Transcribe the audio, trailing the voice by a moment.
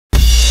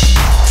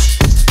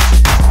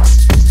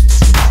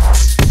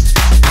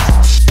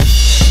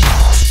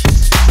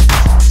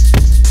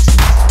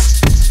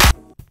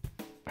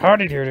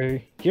Howdy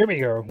doody, here we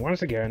go,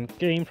 once again,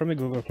 game from the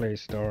Google Play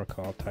Store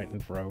called Titan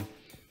Throne.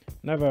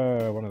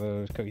 Never one of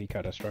those cookie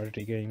cutter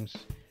strategy games.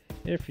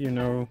 If you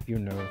know, you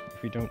know.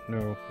 If you don't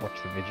know,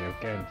 watch the video,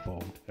 get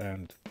informed,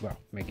 and, well,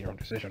 make your own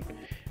decision.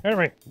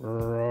 Anyway,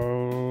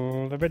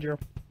 roll the video.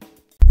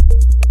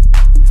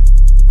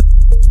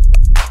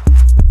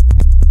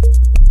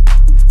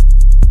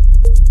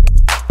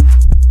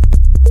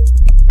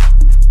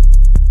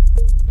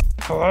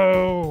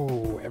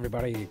 Hello,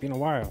 everybody. Been a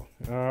while.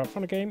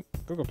 Fun game,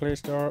 Google Play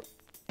Store.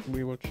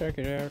 We will check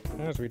it out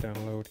as we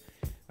download.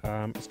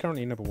 It's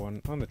currently number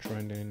 1 on the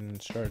trending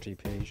strategy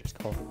page. It's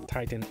called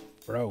Titan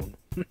Throne.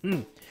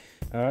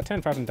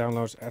 10,000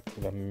 downloads at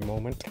the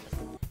moment.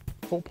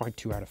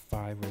 4.2 out of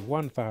 5 with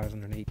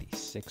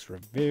 1,086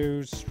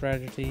 reviews.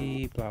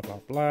 Strategy, blah blah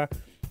blah.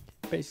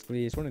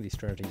 Basically, it's one of these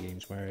strategy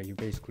games where you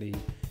basically,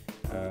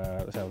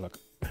 let's have a look.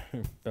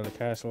 Build a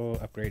castle,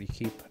 upgrade your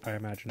keep, I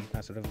imagine,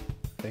 that sort of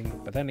thing.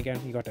 But then again,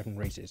 you got different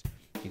races.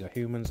 You got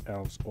humans,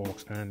 elves,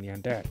 orcs, and the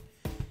undead.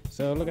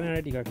 So looking at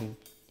it,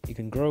 you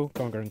can grow,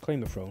 conquer, and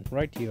claim the throne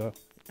right to your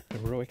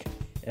heroic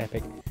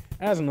epic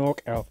as an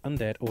orc, elf,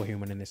 undead, or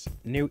human in this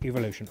new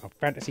evolution of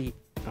fantasy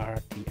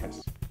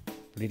RTS.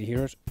 Lead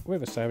heroes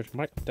with a savage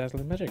might,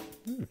 dazzling magic.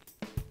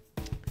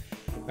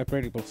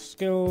 Upgradable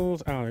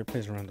skills, ally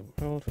plays around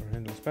the world for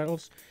endless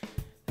battles.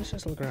 Let's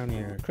just look around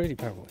here. Crazy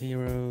powerful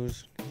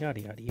heroes,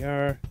 yada yada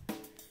yada.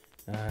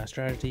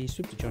 Strategy,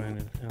 super giant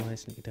and ally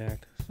sneak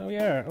attack. So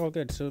yeah, all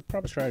good. So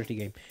proper strategy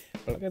game.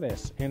 But look at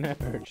this. In-app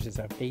purchases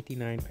have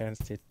 89 pence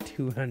to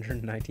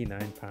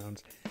 299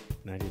 pounds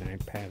 99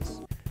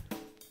 pence.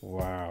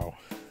 Wow.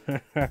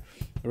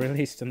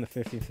 Released on the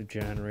 15th of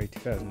January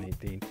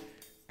 2018.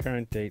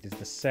 Current date is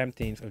the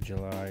 17th of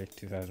July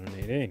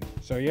 2018.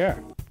 So yeah.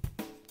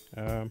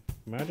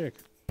 Magic.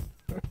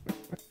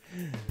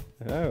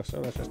 Oh, so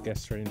let's just get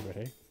straight into it,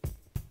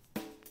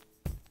 eh?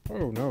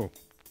 Oh no.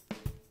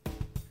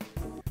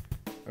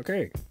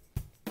 Okay.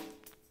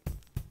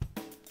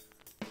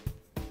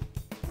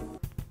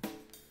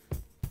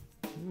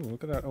 Ooh,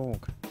 look at that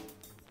orc.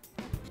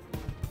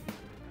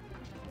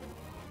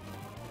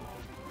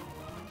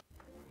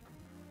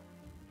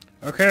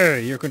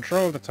 Okay, you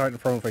controlled the Titan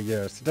throne for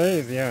years. Today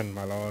is the end,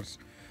 my lords.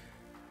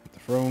 The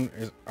throne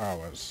is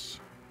ours.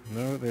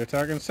 No, the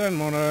attacking Sen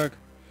Monarch.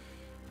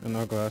 And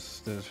no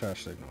glass, there's a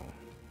flash signal.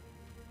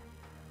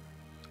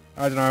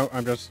 I don't know,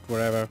 I'm just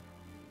whatever.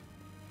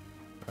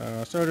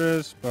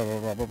 Soldiers, blah blah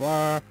blah blah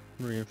blah.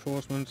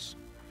 Reinforcements.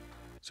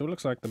 So it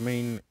looks like the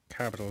main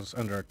capital is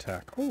under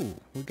attack. Oh,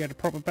 we get a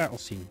proper battle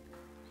scene.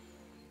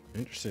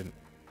 Interesting.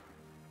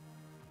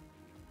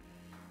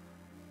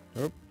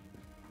 Oh.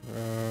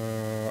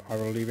 I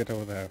will leave it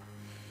over there.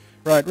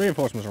 Right,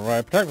 reinforcements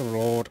arrive. Protect the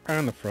Lord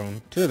and the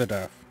throne to the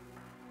death.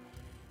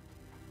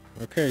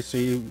 Okay, so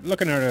you're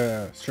looking at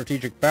a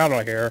strategic battle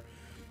here.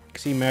 You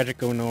can see magic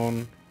going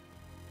on.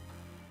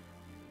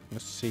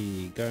 Let's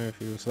see, going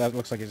through. So that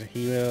looks like it's a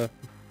healer.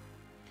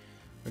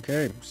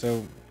 Okay,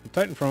 so the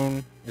Titan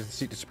throne is the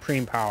seat of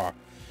supreme power.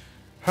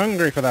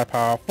 Hungry for that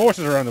power,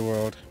 forces around the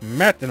world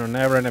met in a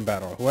never-ending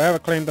battle. Whoever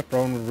claimed the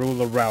throne would rule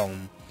the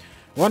realm.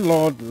 One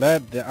lord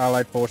led the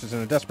allied forces in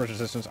a desperate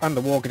resistance, and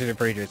the war continued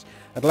for ages.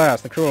 At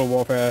last, the cruel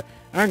warfare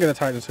angered the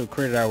titans who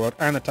created our world,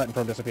 and the Titan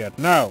throne disappeared.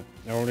 Now,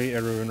 only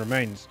a ruin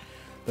remains.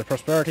 The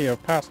prosperity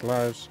of past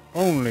lives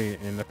only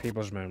in the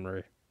people's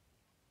memory.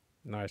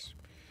 Nice.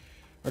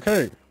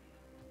 Okay.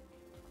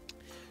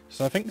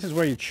 So I think this is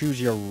where you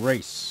choose your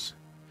race.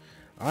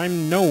 I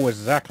know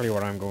exactly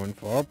what I'm going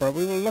for, but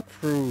we will look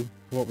through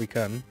what we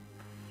can.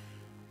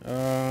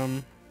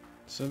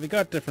 So they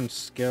got different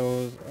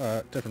skills,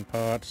 different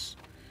parts.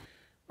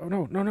 Oh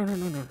no, no, no, no,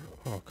 no, no.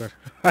 Oh good.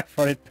 I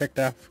thought it picked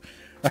up.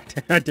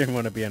 I didn't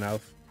want to be an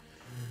elf.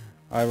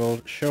 I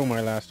will show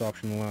my last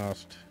option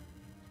last.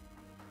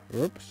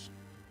 Oops.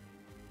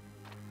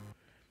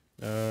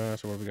 So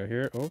what do we got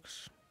here?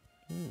 Oaks.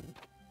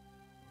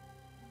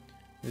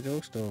 Is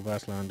oaks still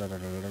vastland?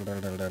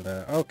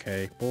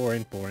 Okay,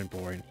 boring, boring,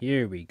 boring.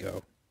 Here we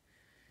go.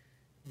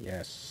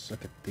 Yes,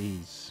 look at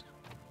these.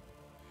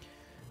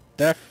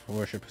 Death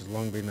worship has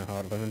long been the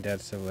heart of an undead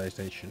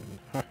civilization.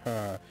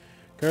 Haha.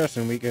 Curse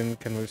and weaken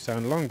can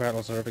withstand long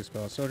battles or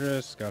expel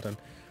soldiers. Skeleton.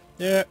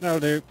 Yeah, that'll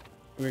do.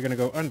 We're gonna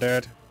go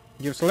undead.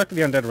 You've selected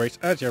the undead race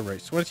as your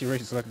race. Once your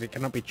race is selected, it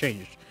cannot be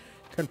changed.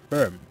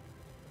 Confirm.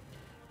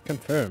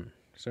 Confirm.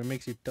 So it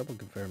makes you double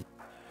confirm.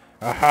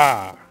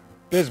 Aha!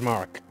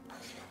 Bismarck.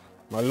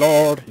 My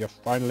lord, you're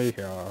finally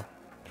here.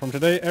 From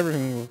today,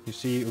 everything you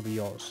see will be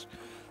yours.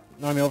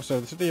 I'm the officer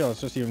of the city. I'll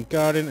assist you in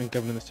guarding and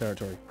governing this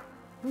territory.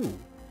 Ooh.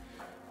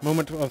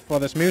 Moment for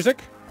this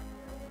music.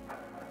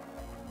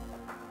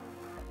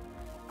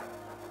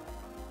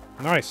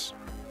 Nice.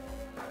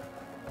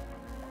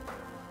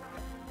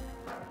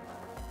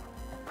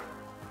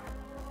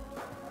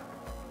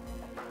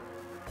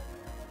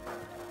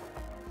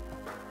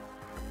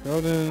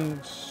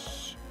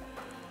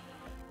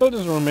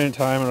 Buildings will remain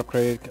time and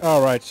upgrade.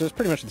 Alright, so it's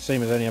pretty much the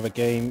same as any other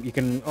game. You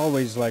can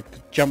always, like,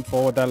 jump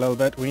forward that little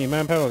bit. We need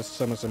manpower. Let's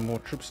summon some more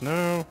troops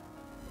now.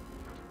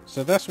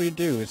 So that's what you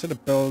do. Instead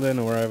of building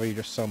or wherever, you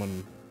just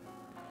summon.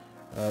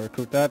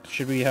 Recruit that.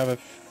 Should we have a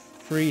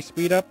free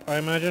speed up, I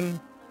imagine?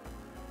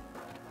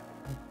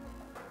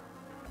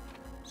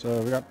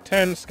 So we got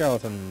 10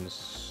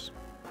 skeletons.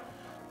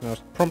 Now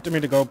it's prompting me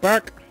to go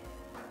back.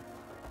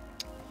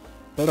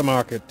 Build a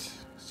market.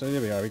 So here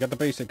we are. We got the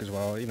basic as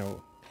well. You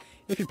know,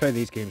 if you play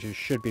these games, you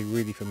should be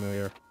really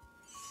familiar.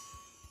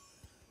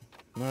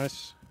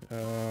 Nice.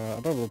 A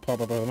bubble will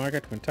pop up on the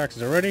market when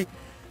taxes are ready.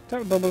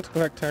 Tap a bubble to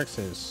collect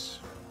taxes.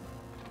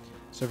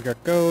 So we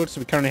got gold.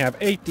 So we currently have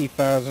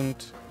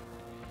 80,000.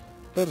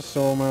 Build a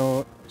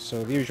sawmill.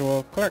 So the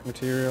usual. Collect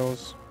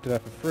materials. Do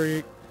that for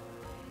free.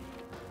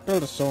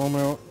 Build a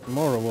sawmill.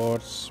 More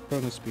rewards.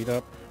 Build and speed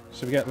up.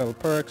 So we get little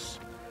perks.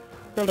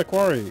 Build a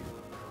quarry.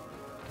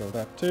 Build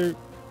that too.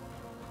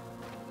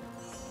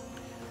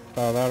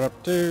 Power that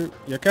up too.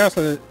 Your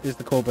castle is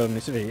the core building in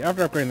the city.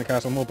 After upgrading the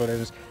castle, more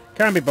buildings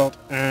can be built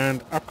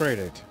and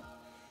upgraded.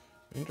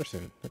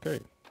 Interesting. Okay.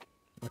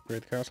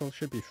 Upgrade the castle.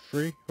 Should be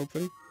free,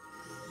 hopefully.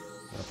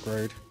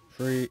 Upgrade.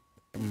 Free.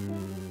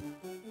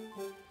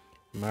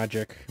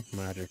 Magic.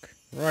 Magic.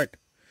 Right.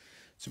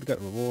 So we got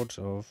rewards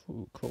of...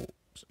 Ooh, cool.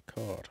 It's a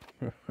card.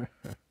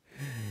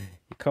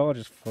 Your college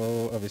is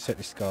full of your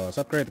city scholars.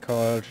 Upgrade the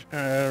college.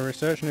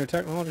 Research new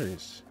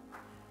technologies.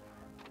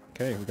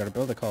 Okay, we got to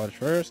build the college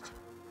first.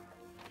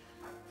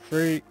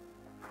 Free.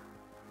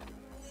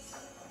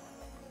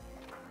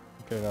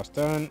 Okay, that's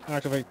done.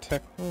 Activate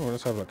tech. Oh,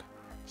 let's have a look.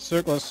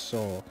 Circular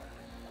saw.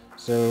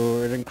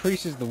 So it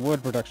increases the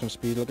wood production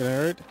speed. Looking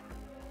at it.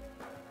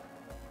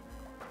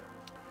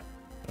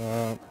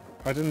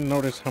 I didn't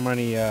notice how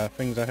many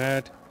things I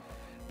had,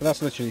 but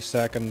that's literally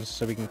seconds,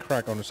 so we can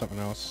crack on to something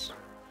else.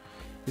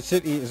 The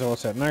city is all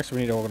set. Next,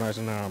 we need to organize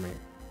an army.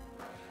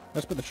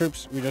 Let's put the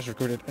troops we just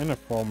recruited in a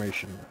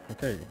formation.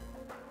 Okay.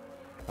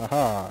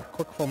 Aha!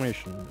 Quick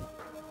formation.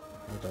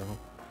 What the hell?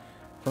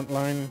 Front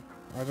line.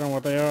 I don't know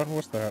what they are.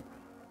 What's that?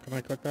 Can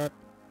I click that?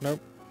 Nope.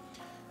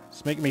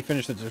 It's making me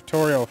finish the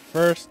tutorial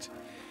first.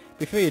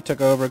 Before you took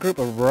over, a group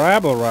of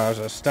rabble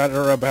rousers started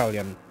a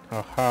rebellion.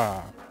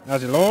 Aha.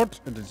 As your lord,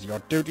 it is your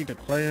duty to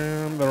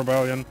claim the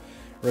rebellion,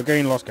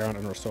 regain lost ground,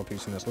 and restore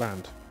peace in this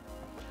land.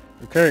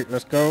 Okay,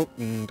 let's go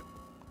and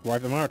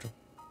wipe them out.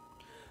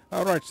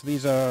 Alright, so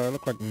these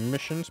look like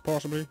missions,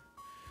 possibly.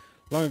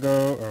 Long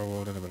ago,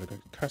 well, then a bit of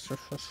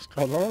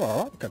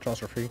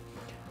catastrophe.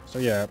 So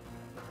yeah,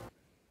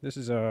 this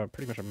is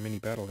pretty much a mini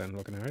battle then,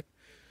 looking at it.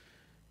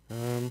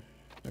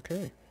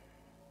 Okay.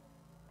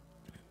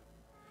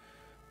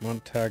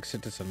 Montag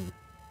citizen.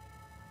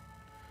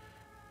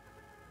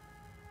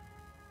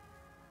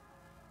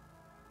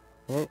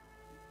 Well,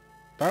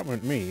 that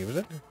wasn't me, was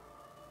it?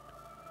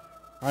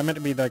 I meant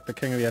to be like the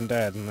king of the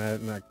undead,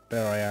 and like,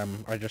 there I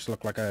am. I just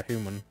look like a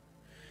human.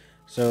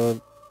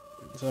 So,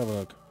 let's have a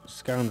look.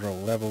 Scoundrel,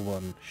 level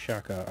 1,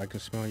 Shaka, I can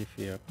smell your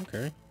fear.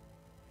 Okay.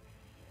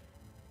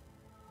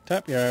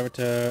 Tap your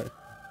avatar.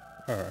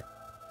 Alright.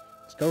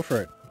 Let's go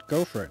for it.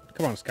 Go for it.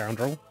 Come on,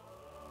 scoundrel.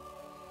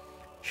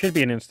 Should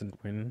be an instant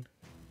win.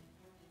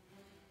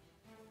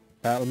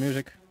 Battle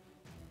music.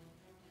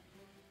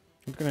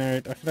 Looking at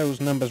it, if those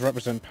numbers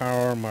represent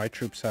power, my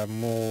troops have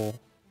more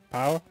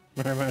power,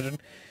 I imagine.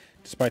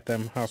 Despite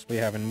them possibly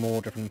having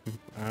more different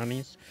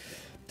armies.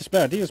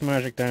 Despair deals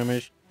magic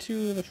damage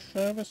to the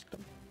furthest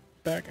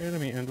back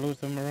enemy and lose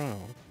them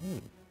morale.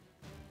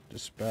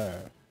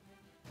 Despair.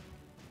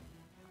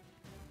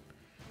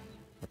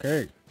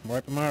 Okay,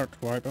 wipe them out,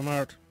 wipe them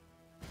out.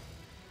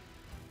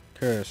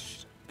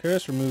 Curse.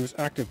 Curse removes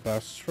active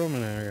buffs from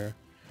an area.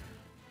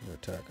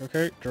 Attack.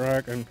 Okay,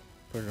 drag and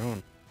put it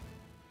on.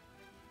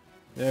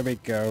 There we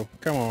go.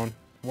 Come on,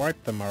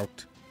 wipe them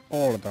out.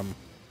 All of them.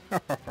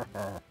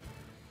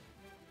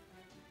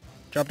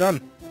 Job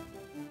done.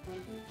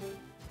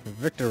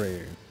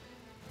 Victory.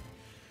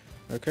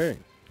 Okay,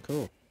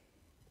 cool.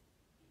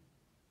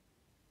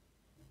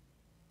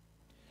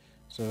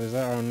 So is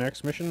that our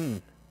next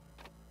mission?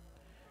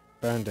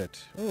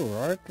 Bandit.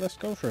 Alright, let's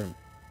go for him.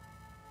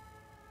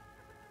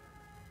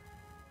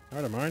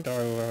 I don't mind,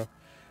 I'll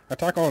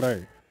attack all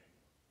day.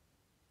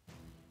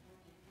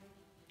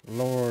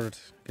 Lord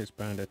gets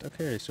bandit.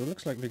 Okay, so it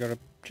looks like we got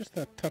just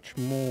that touch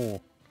more.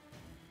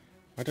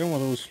 I don't know what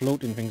those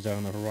floating things are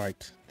on the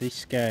right. They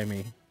scare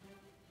me.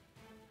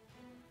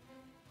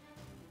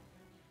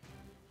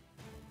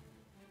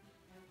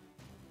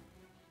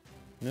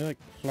 They're like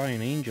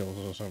flying angels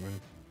or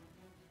something.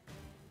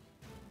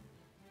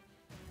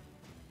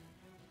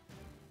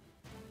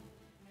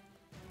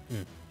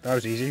 That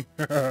was easy.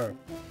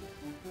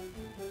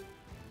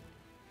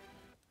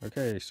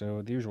 Okay,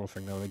 so the usual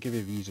thing though, they give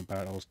you these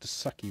battles to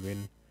suck you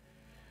in.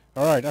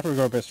 Alright, after we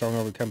go a bit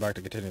stronger, we come back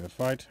to continue the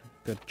fight.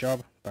 Good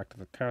job. Back to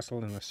the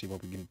castle and let's see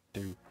what we can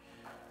do.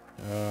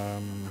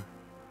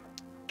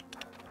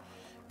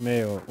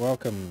 Mail,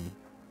 welcome.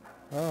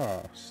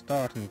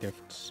 Starting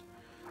gifts.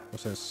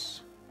 What's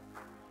this?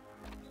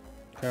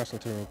 Castle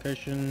to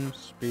location,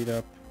 speed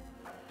up,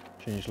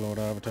 change load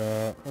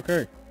avatar.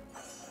 Okay.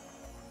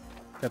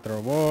 Get the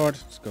reward,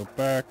 let's go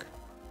back.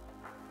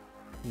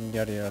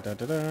 Yada yada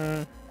da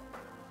da.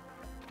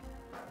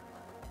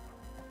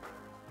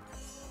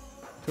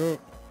 Cool.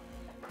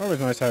 Always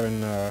nice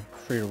having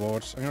free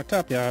rewards. I'm gonna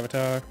tap the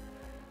avatar.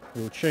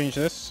 We will change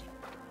this.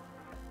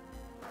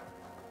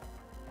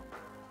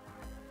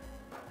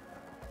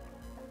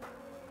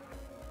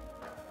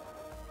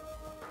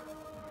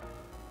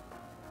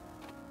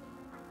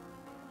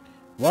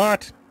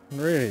 What?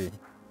 Really?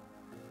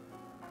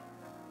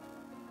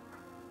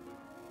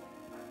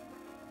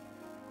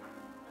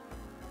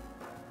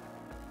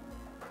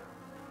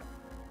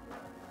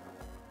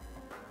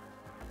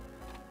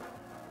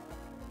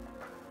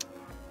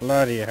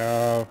 Bloody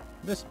hell.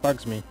 This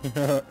bugs me.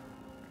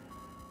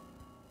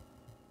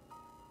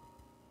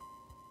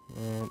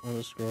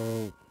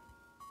 Underscroll.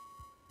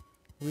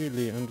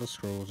 Weirdly,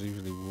 underscrolls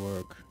usually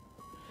work.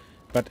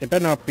 But it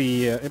better not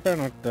be, it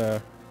better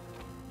not,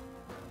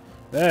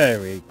 there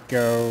we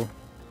go.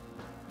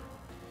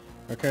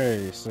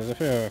 Okay, so there's a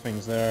few other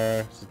things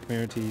there. So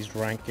communities,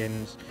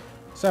 rankings.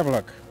 Let's have a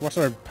look. What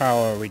sort of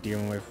power are we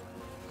dealing with?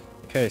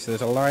 Okay, so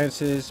there's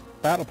alliances.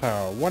 Battle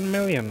power.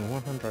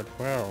 1,100,000.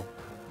 Wow.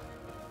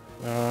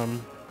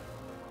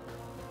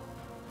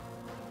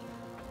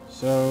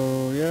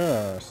 So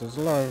yeah, so there's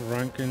a lot of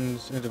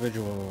rankings,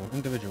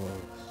 individuals.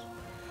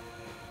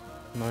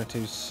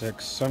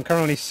 926. So I'm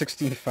currently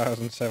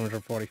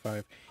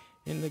 16,745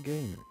 in the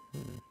game.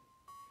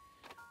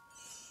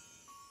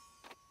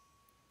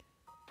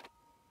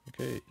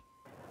 Okay.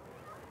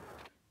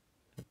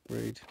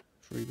 Upgrade.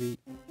 Freebie.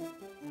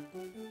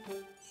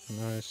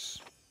 Nice.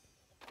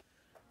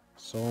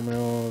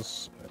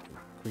 Sawmills.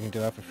 We can do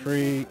that for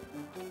free.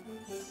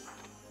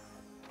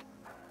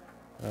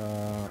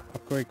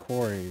 Upgrade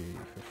quarry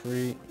for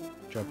free.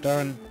 Job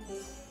done.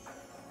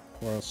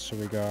 What else have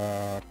we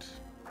got?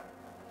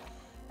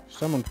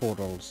 Summon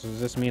portals. Does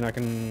this mean I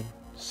can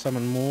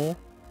summon more?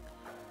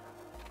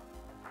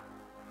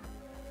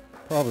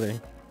 Probably.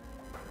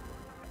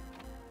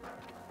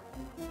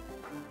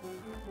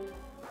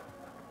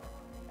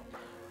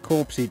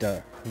 Corpse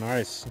Eater.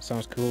 Nice. That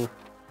sounds cool.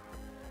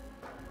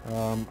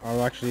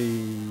 I'll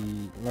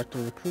actually like to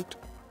recruit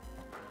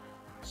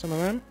some of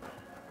them.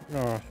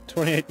 Oh,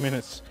 28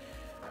 minutes.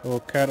 Oh,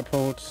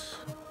 catapult.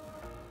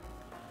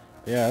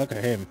 Yeah, look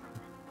at him.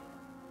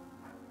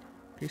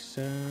 Please,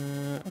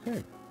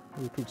 okay.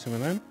 We'll recruit some of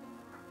them.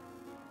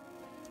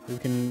 We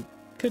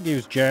could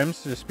use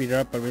gems to speed it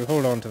up, but we'll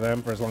hold on to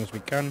them for as long as we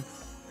can.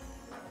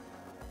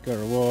 Got a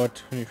reward,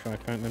 25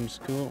 phantoms,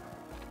 cool.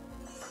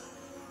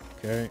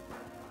 Okay.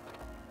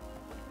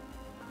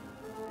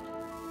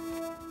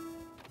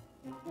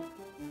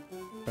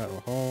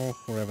 Battle Hall,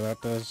 whatever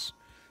that does.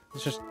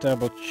 Let's just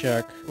double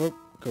check. Whoop,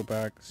 go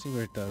back, see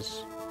what it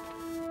does.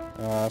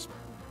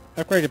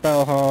 Upgraded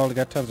Battle Hall, you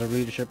got tons of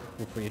leadership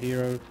for your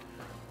hero.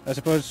 I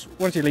suppose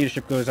once your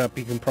leadership goes up,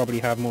 you can probably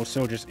have more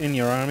soldiers in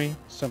your army,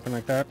 something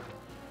like that.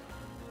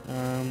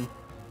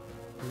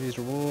 These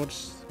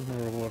rewards,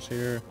 more rewards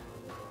here.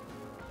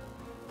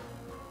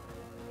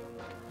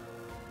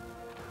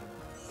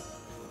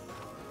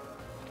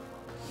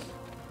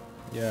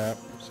 Yeah,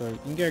 so you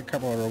can get a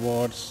couple of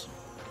rewards.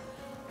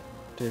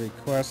 Daily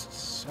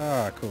quests.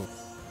 Ah, cool.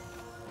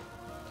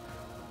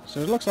 So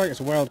it looks like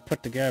it's well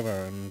put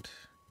together and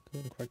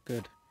going quite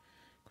good.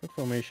 Quick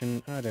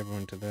formation, add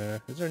everyone to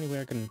there. Is there any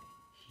way I can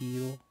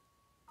heal?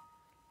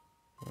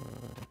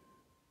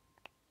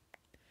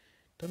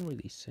 Doesn't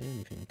really say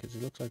anything because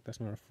it looks like that's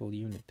not a full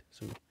unit.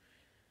 So,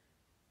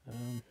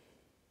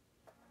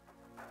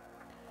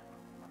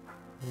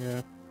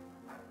 yeah.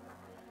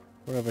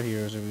 What other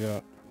heroes have we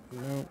got?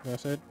 No,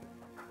 that's it.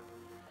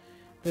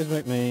 His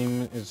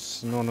nickname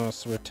is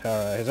Nonos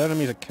Ritara. His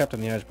enemies are kept on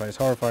the edge by his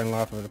horrifying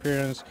laugh of his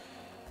appearance.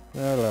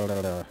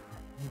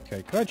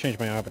 Okay, could I change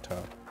my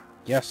avatar?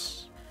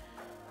 Yes.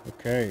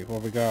 Okay, what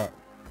have we got?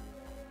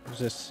 Who's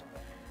this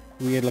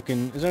weird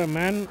looking... Is that a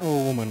man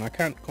or a woman? I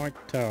can't quite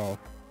tell.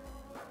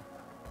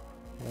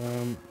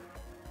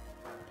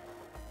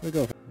 We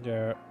go.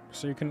 Yeah,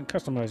 so you can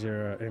customize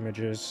your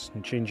images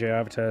and change your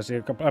avatars.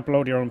 You can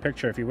upload your own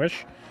picture if you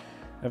wish.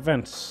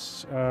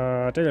 Events,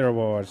 daily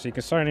rewards. You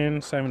can sign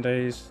in 7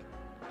 days.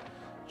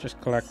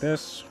 Just collect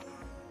this.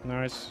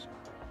 Nice.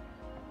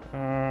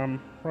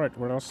 Right,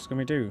 what else can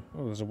we do?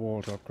 Oh, there's a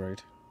wall to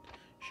upgrade.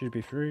 Should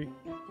be free.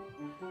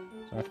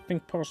 So I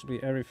think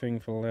possibly everything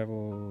for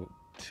level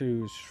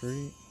 2 is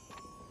free.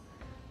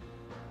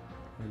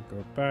 We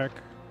go back.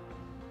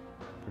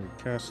 Upgrade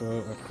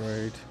castle,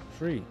 upgrade,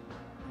 free.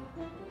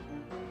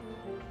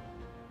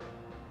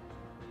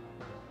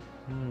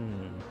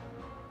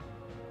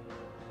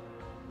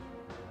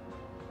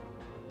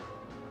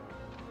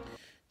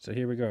 So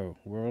here we go,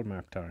 world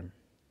map time.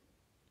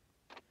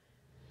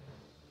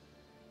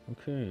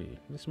 Okay,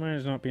 this mine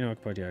has not been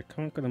occupied yet.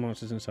 Conquer the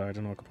monsters inside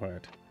and occupy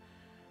it.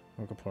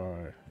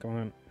 Occupy. Come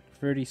on,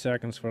 30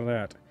 seconds for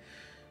that.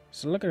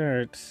 So looking at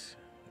it,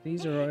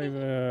 these are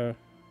either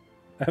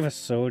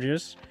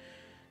soldiers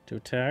to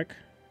attack.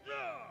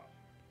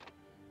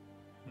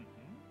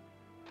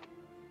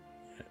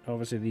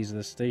 Obviously these are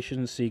the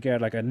stations, so you get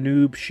like a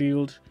noob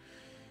shield.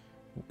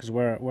 Because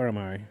where am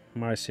I?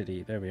 My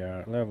city, there we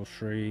are, level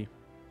 3.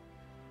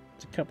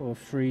 A couple of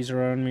frees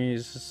around me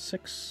is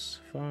 6,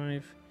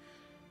 5.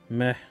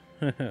 Meh.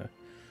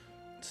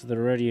 So they're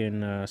already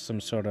in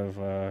some sort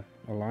of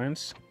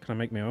alliance. Can I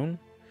make my own?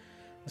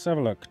 Let's have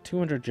a look.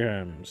 200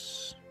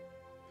 gems.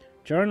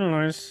 Join an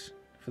alliance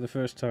for the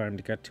first time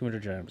to get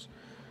 200 gems.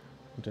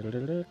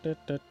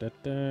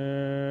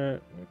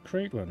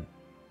 Create one.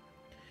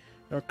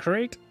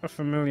 Create a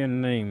familiar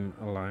name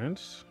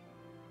alliance.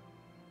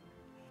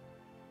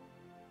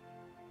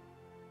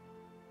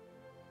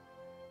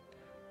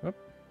 Oh,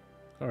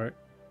 alright.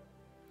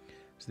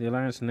 So the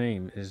alliance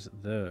name is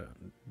the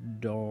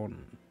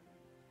Dauntless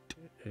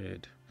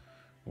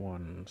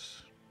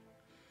Ones.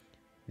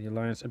 The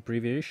alliance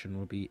abbreviation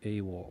will be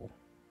AWOL.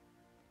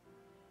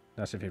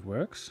 That's if it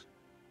works.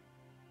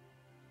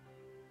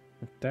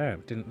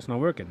 Damn, it's not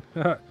working.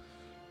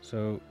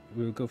 So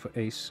we'll go for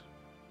Ace.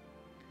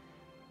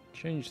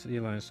 Change the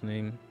alliance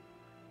name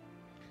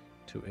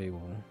to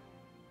AWOL.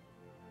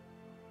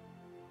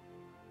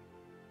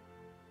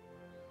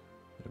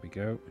 There we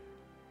go.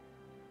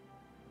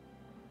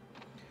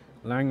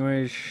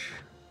 Language.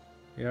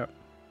 Yep.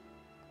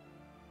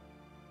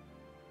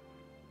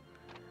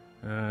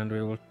 And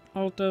we will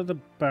alter the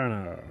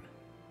banner.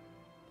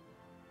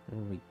 What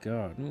have we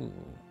got? Ooh,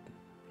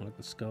 I like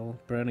the skull.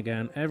 Brown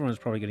again. Everyone's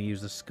probably going to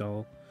use the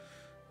skull.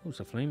 Oh, it's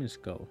a flaming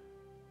skull.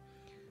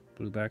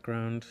 Blue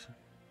background.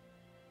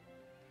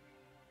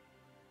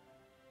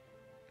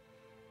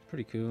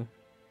 Pretty cool.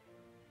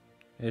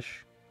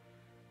 Ish.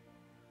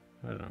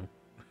 I don't know.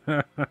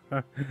 A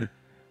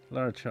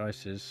lot of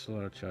choices. A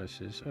lot of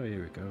choices. Oh,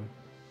 here we go.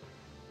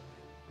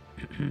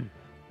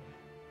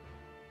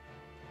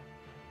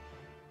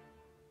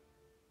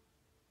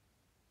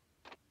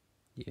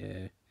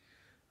 Yeah.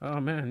 Oh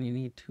man, you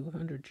need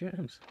 200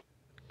 gems.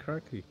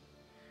 Crikey.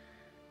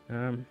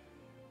 Alright,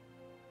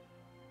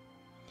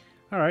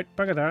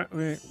 back at that.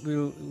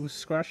 We'll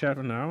scratch out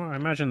for now. I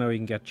imagine though we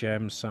can get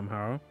gems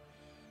somehow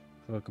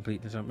for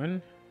completing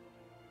something.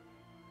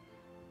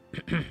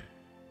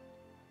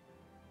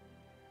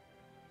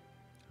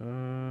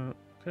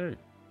 Okay.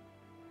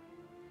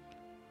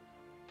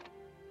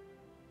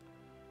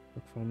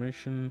 Book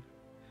formation.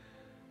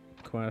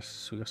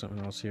 Quests. We got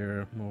something else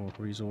here. More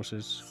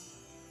resources.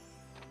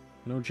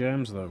 No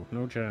gems though.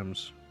 No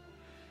gems.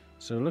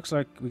 So it looks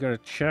like we got a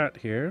chat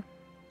here.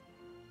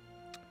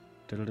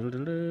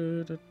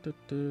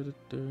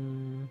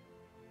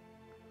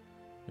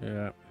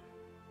 Yeah.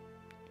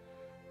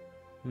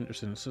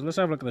 Interesting. So let's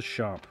have a look at the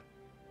shop.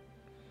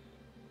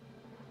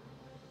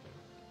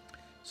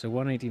 So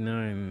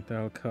 189,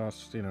 that'll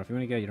cost, you know, if you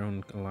want to get your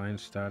own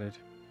alliance started.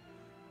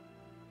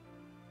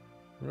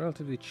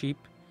 Relatively cheap.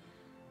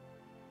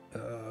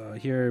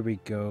 Here we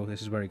go.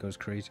 This is where it goes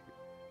crazy.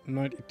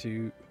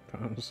 £92.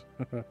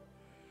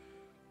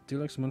 Do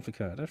like some monthly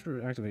card.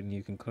 After activating,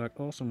 you can collect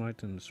awesome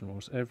items from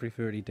almost every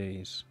 30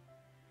 days.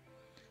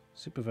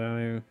 Super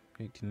value,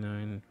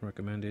 89,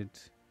 recommended.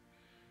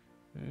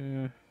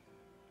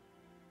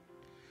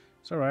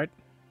 It's alright.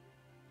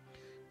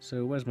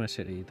 So where's my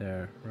city?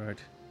 There, right.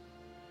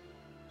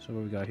 So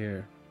what we got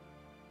here?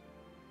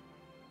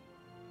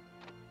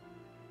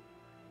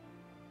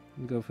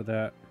 We'll go for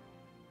that.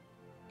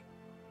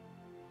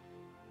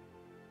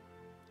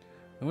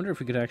 I wonder if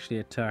we could actually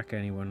attack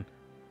anyone.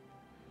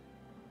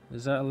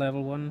 Is that a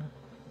level 1?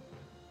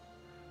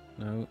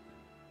 No.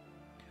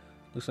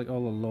 Looks like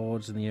all the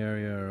lords in the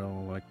area are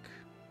all like...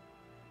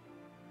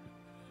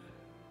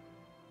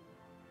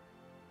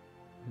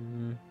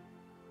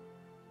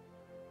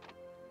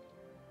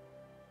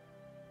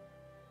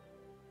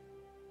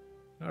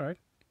 Alright.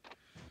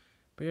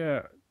 But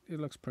yeah, it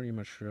looks pretty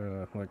much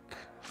like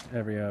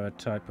every other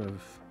type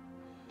of,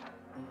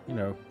 you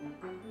know,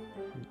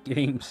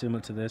 game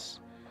similar to this.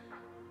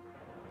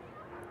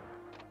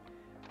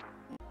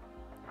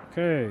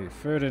 Okay,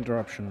 third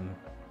interruption.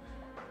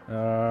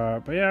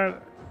 But yeah,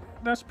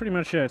 that's pretty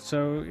much it.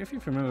 So if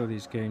you're familiar with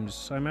these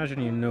games, I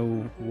imagine you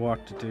know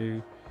what to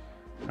do,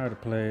 how to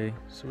play.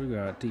 So we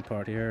got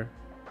D-part here.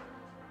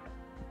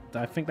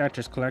 I think that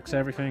just collects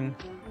everything.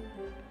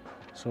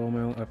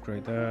 Sawmill,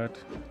 upgrade that.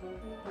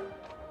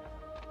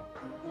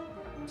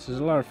 So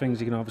there's a lot of things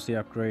you can obviously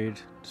upgrade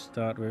to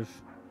start with.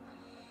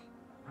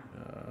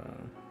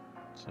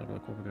 Let's have a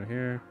look what we got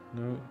here.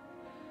 No.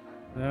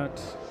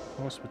 That.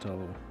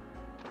 Hospital.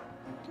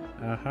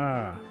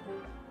 Aha.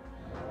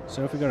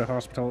 So if we go to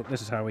hospital,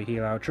 this is how we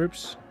heal our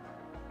troops.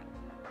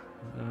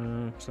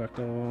 Select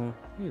all.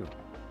 Heal.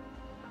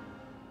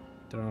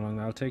 Don't know how long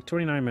that'll take.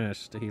 29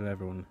 minutes to heal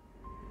everyone.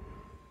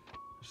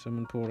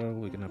 Summon portal,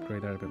 we can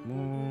upgrade that a bit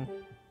more.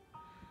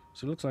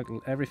 So it looks like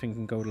everything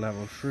can go to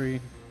level 3.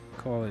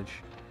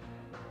 College.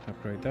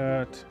 Upgrade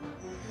that.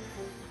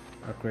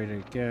 Upgrade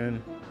it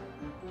again.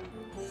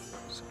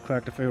 Let's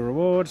collect a few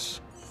rewards.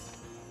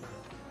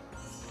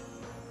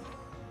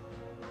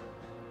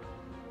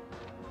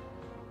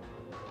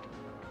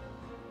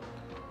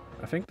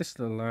 I think this is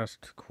the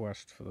last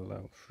quest for the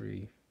level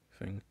 3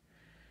 thing.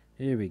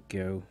 Here we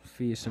go.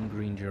 Fearsome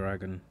Green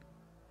Dragon.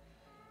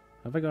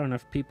 Have I got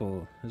enough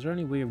people? Is there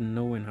any way of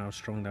knowing how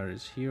strong that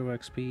is? Hero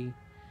XP?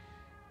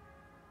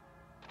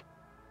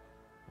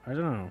 I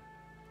don't know.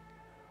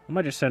 I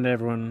might just send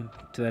everyone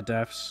to their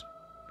deaths.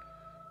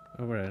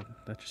 Oh, right,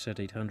 that just said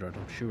 800.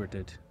 I'm sure it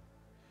did.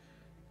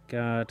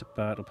 Guard,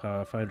 battle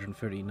power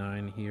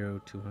 539,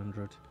 hero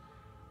 200.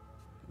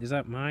 Is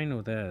that mine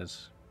or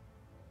theirs?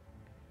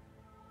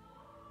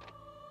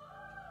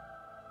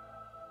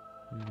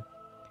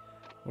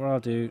 What I'll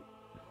do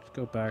is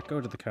go back,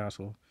 go to the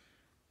castle,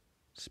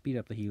 speed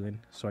up the healing,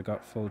 so I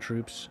got full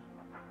troops.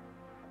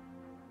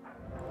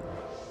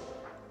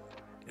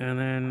 And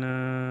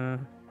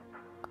then,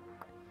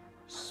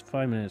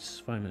 5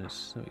 minutes,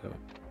 there we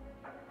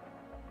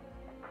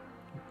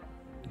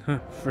go.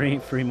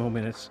 Three more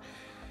minutes.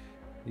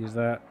 Use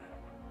that.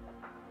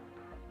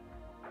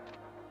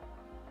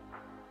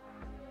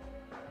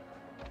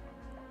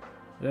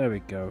 There we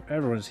go,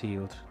 everyone's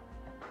healed.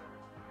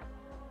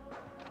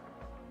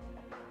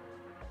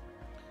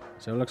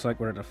 So it looks like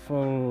we're at a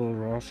full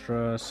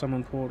rostra,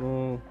 summon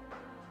portal.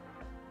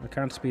 I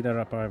can't speed that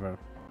up either.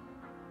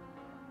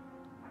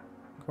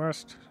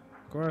 Quest.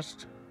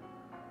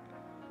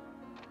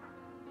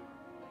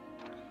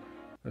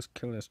 Let's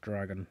kill this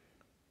dragon.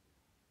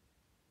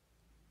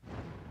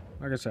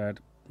 Like I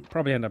said,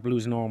 probably end up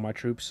losing all my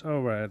troops.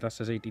 Oh, right, that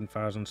says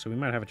 18,000, so we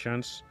might have a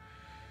chance.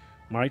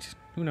 Might.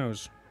 Who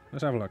knows?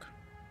 Let's have a look.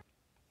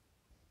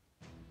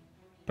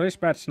 Place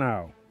bets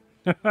now.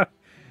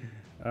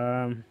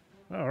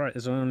 Alright,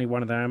 there's only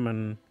one of them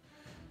and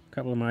a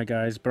couple of my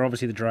guys, but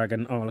obviously the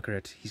dragon, oh look at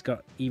it, he's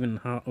got even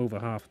over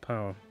half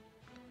power.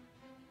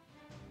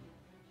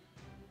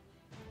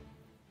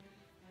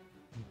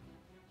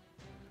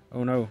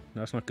 Oh no,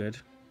 that's not good.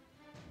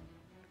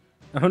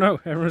 Oh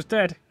no, everyone's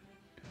dead.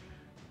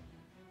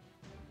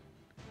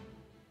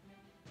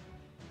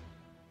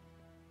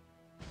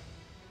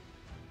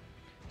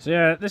 So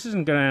yeah, this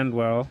isn't going to end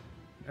well.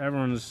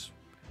 Everyone's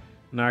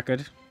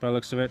knackered by the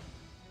looks of it.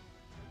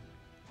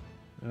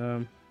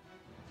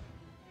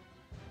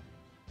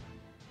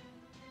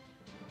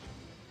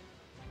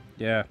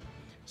 Yeah.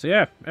 So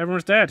yeah,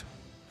 everyone's dead.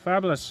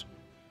 Fabulous.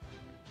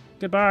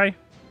 Goodbye.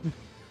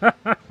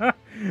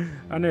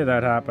 I knew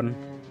that'd happen.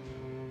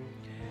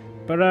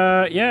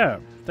 But yeah,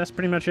 that's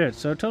pretty much it.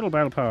 So total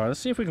battle power. Let's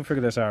see if we can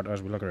figure this out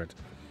as we look at it.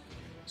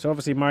 So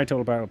obviously my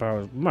total battle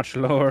power is much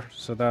lower,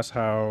 so that's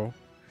how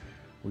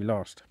we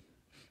lost.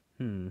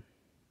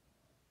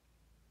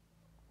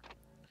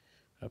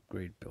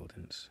 Upgrade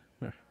buildings.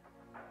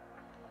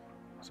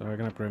 So I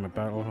can upgrade my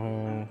battle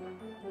hall.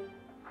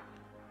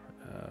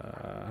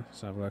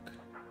 Let's have a look.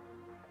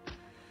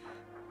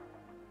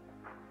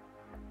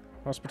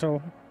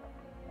 Hospital.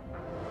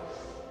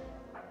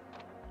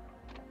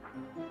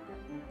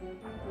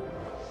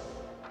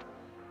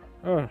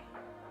 Oh,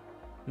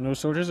 no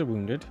soldiers are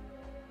wounded.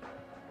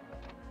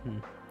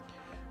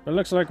 But it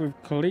looks like we've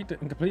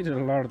completed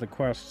a lot of the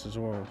quests as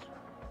well.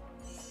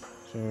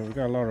 So we've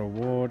got a lot of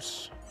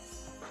rewards.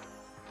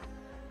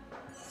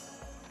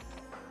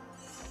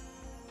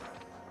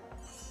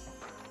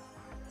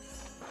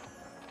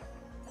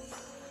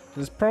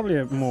 There's probably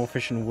a more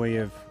efficient way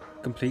of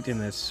completing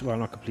this. Well,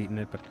 not completing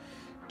it, but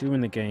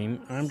doing the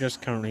game. I'm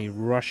just currently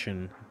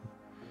rushing.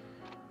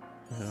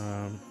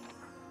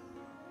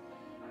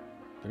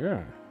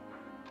 Yeah.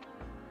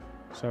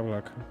 Let's have a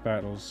look.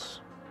 Battles.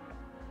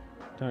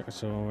 Attack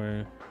us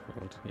away.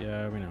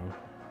 Yeah, we know.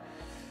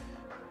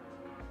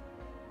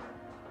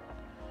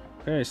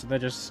 Okay, so they're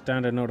just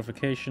standard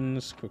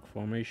notifications. Quick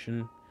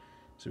formation.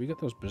 So we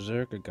got those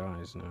berserker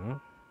guys now.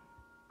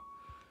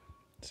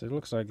 So it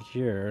looks like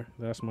here,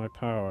 that's my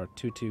power,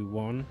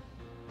 221.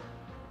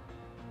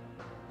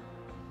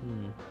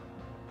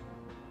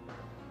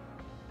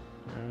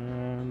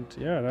 And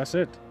yeah, that's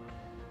it.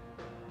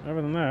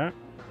 Other than that,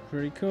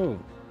 pretty cool.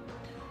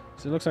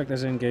 So it looks like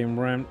there's in-game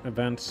ramp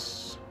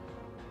events.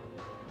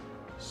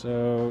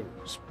 So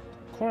it's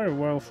quite a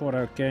well thought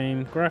out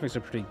game. Graphics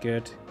are pretty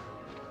good.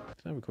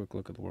 Let's have a quick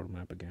look at the world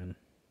map again.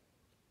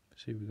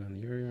 See what we got in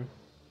the area.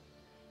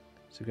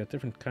 So we've got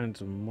different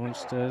kinds of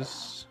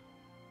monsters.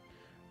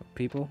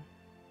 People.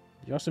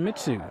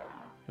 Yoshimitsu.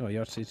 Oh,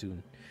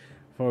 Yoshitsune.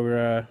 Before we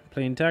were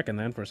playing Tekken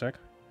then for a sec.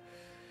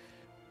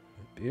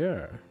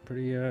 Yeah,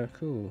 pretty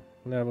cool.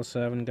 Level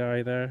 7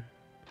 guy there.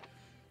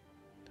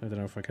 I don't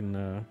know if I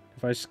can,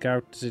 if I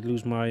scout, does it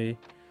lose my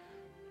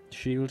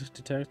shield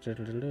detect?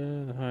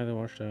 The higher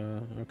watch,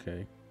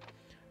 okay.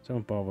 So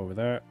don't bother with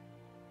that.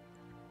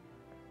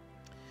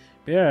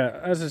 But yeah,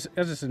 as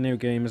it's a new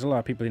game, there's a lot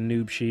of people in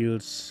noob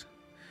shields.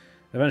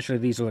 Eventually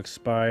these will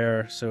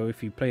expire, so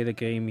if you play the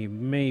game, you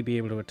may be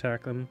able to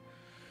attack them.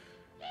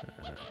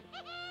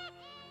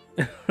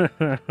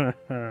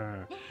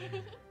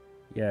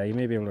 Yeah, you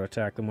may be able to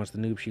attack them once the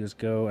noob shields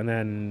go, and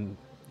then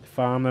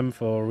farm them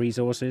for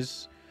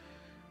resources.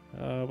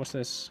 What's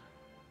this?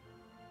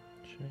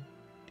 Check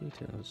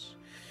details.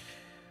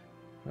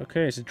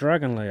 Okay, it's a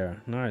dragon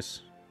lair.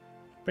 Nice.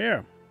 But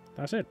yeah,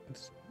 that's it.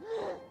 It's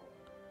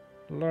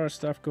a lot of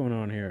stuff going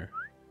on here.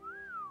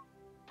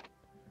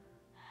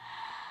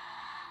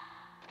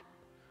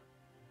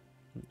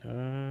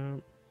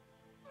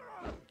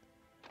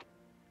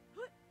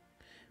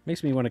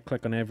 Makes me want to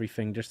click on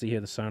everything just to hear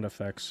the sound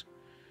effects.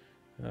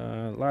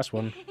 Last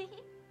one.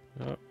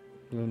 Oh, a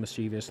little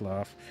mischievous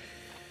laugh.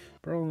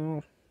 But all in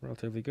all,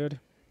 relatively good.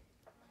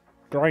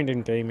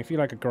 Grinding game. If you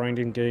like a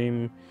grinding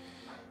game,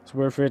 it's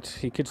worth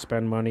it. You could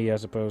spend money, I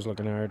suppose,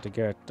 looking hard to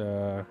get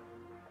that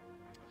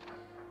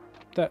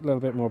little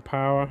bit more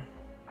power.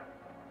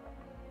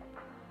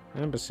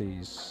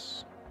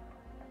 Embassies.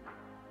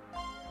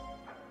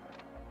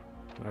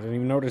 I didn't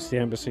even notice the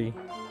embassy.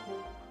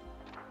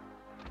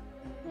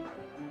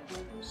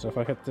 So if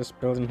I hit this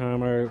building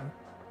hammer,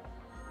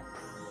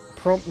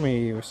 prompt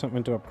me with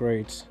something to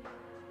upgrade.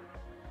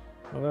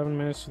 11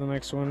 minutes for the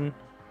next one.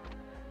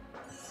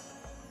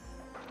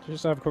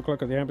 Just have a quick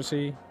look at the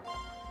embassy.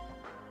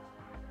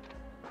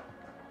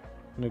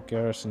 No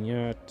garrison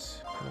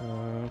yet.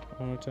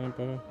 Power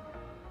tempo.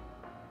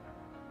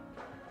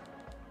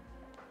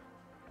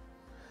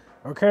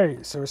 Okay,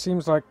 so it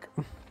seems like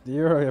the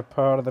earlier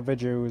part of the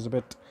video is a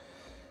bit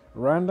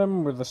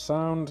random with the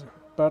sound,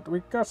 but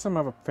we got some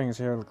other things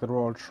here, like the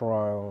Royal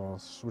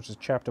Trials, which is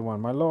chapter 1.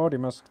 My lord, you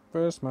must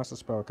first master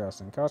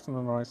spellcasting. Casting the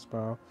right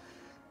spell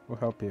will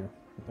help you.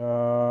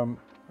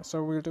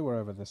 So we'll do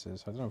whatever this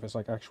is. I don't know if it's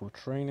like actual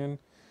training.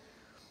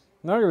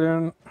 Now you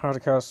learn how to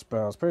cast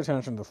spells. Pay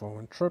attention to the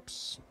following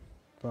trips.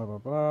 Blah blah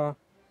blah.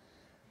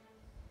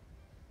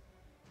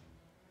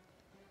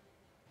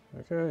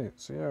 Okay,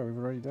 so yeah, we've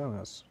already done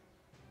this.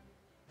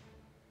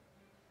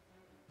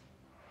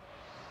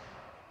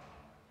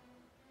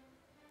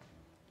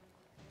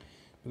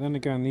 But then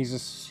again, these are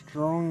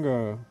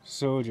stronger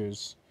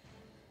soldiers.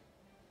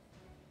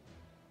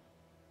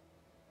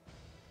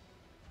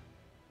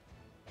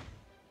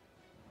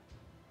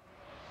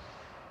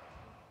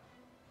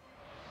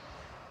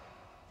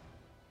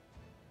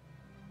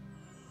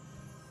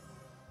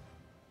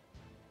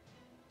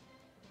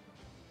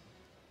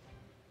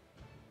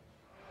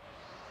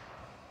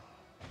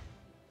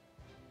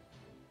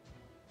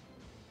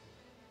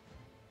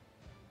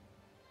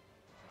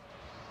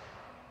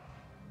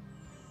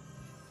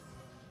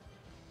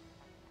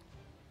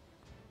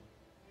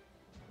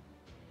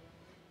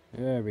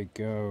 There we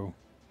go.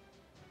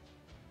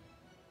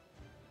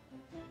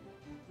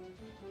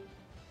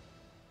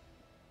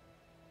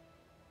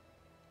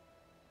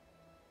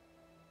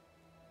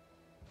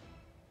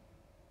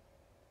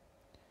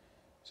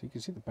 So you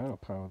can see the battle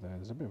power there.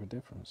 There's a bit of a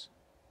difference.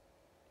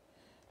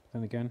 But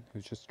then again, it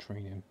was just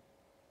training.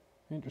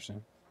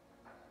 Interesting.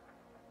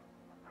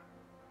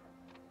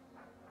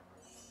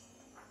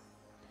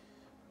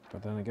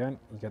 But then again,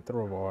 you get the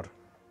reward.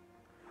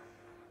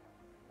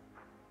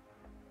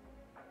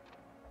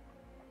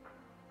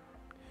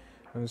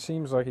 And it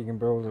seems like you can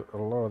build a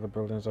lot of the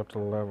buildings up to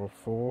level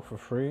 4 for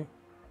free.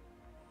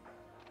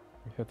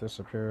 We hit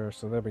this up here,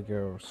 so there we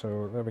go.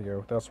 So there we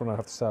go. That's when I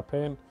have to start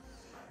paying.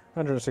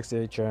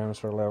 168 gems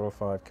for a level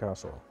 5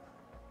 castle.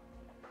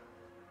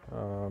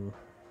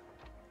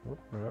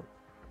 Yep.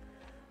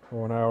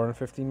 1 hour and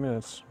 15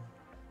 minutes.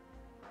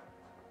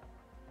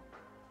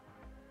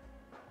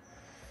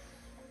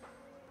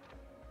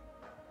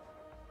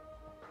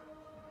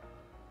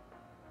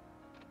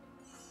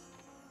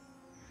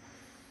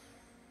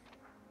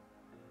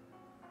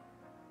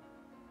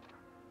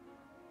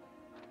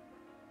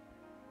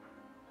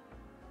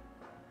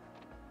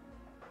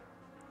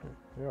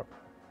 Yep.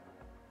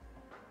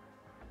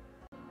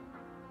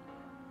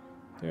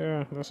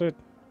 Yeah, that's it.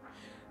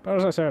 But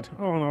as I said,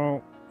 all in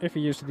all, if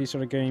you're used to these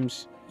sort of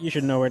games, you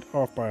should know it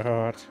off by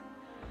heart.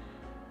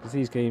 Because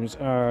these games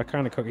are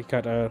kind of cookie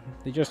cutter.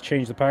 They just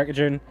change the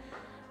packaging.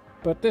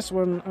 But this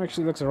one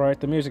actually looks alright,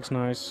 the music's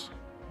nice.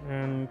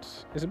 And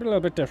it's a little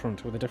bit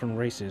different with the different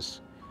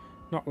races.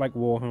 Not like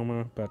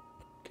Warhammer, but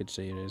kids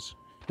say it is.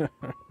 But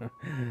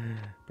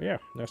yeah,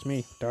 that's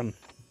me, done.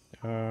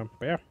 But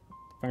yeah.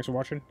 Thanks for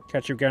watching.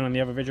 Catch you again on the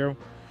other video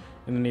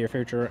in the near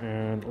future,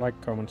 and like,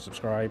 comment,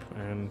 subscribe,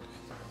 and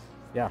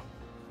yeah.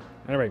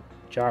 Anyway,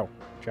 ciao.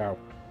 Ciao.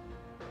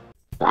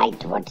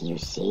 Liked what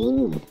you've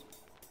seen?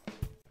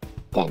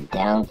 Then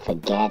don't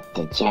forget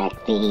to check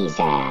these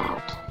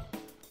out.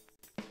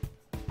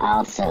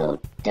 Also,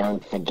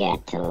 don't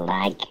forget to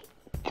like,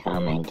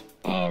 comment,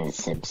 and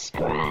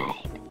subscribe.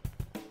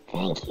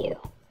 Thank you.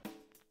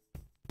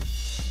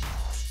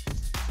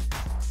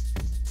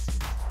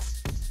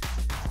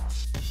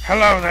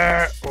 Hello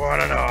there,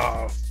 one and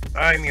all.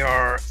 I'm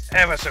your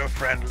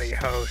ever-so-friendly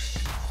host,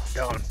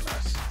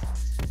 Dauntless.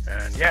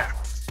 And yeah,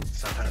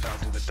 sometimes I'll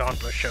do the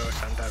Dauntless show,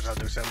 sometimes I'll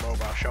do some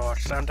mobile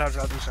shorts, sometimes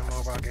I'll do some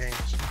mobile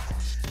games,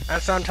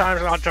 and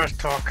sometimes I'll just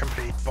talk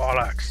complete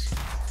bollocks.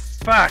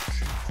 But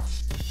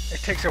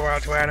it takes a while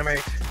to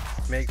animate,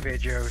 make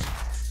videos,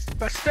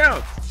 but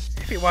still,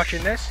 if you're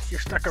watching this,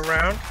 you've stuck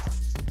around.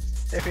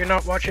 If you're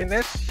not watching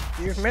this,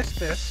 you've missed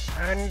this,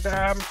 and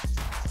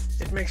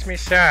it makes me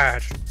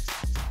sad.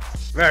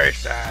 Very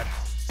sad.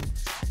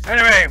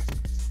 Anyway,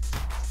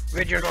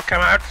 videos will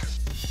come out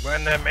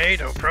when they're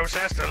made or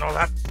processed and all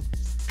that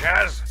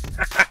jazz.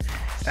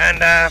 And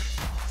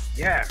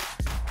yeah,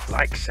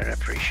 likes are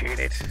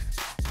appreciated.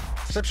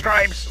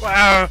 Subscribes,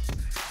 well,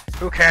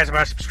 who cares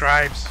about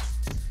subscribes?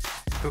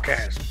 Who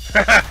cares?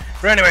 But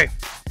anyway,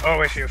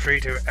 always feel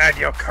free to add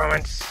your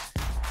comments.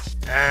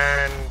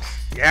 And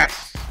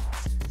yes,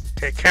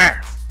 Take care.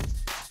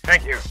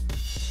 Thank you.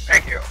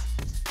 Thank you.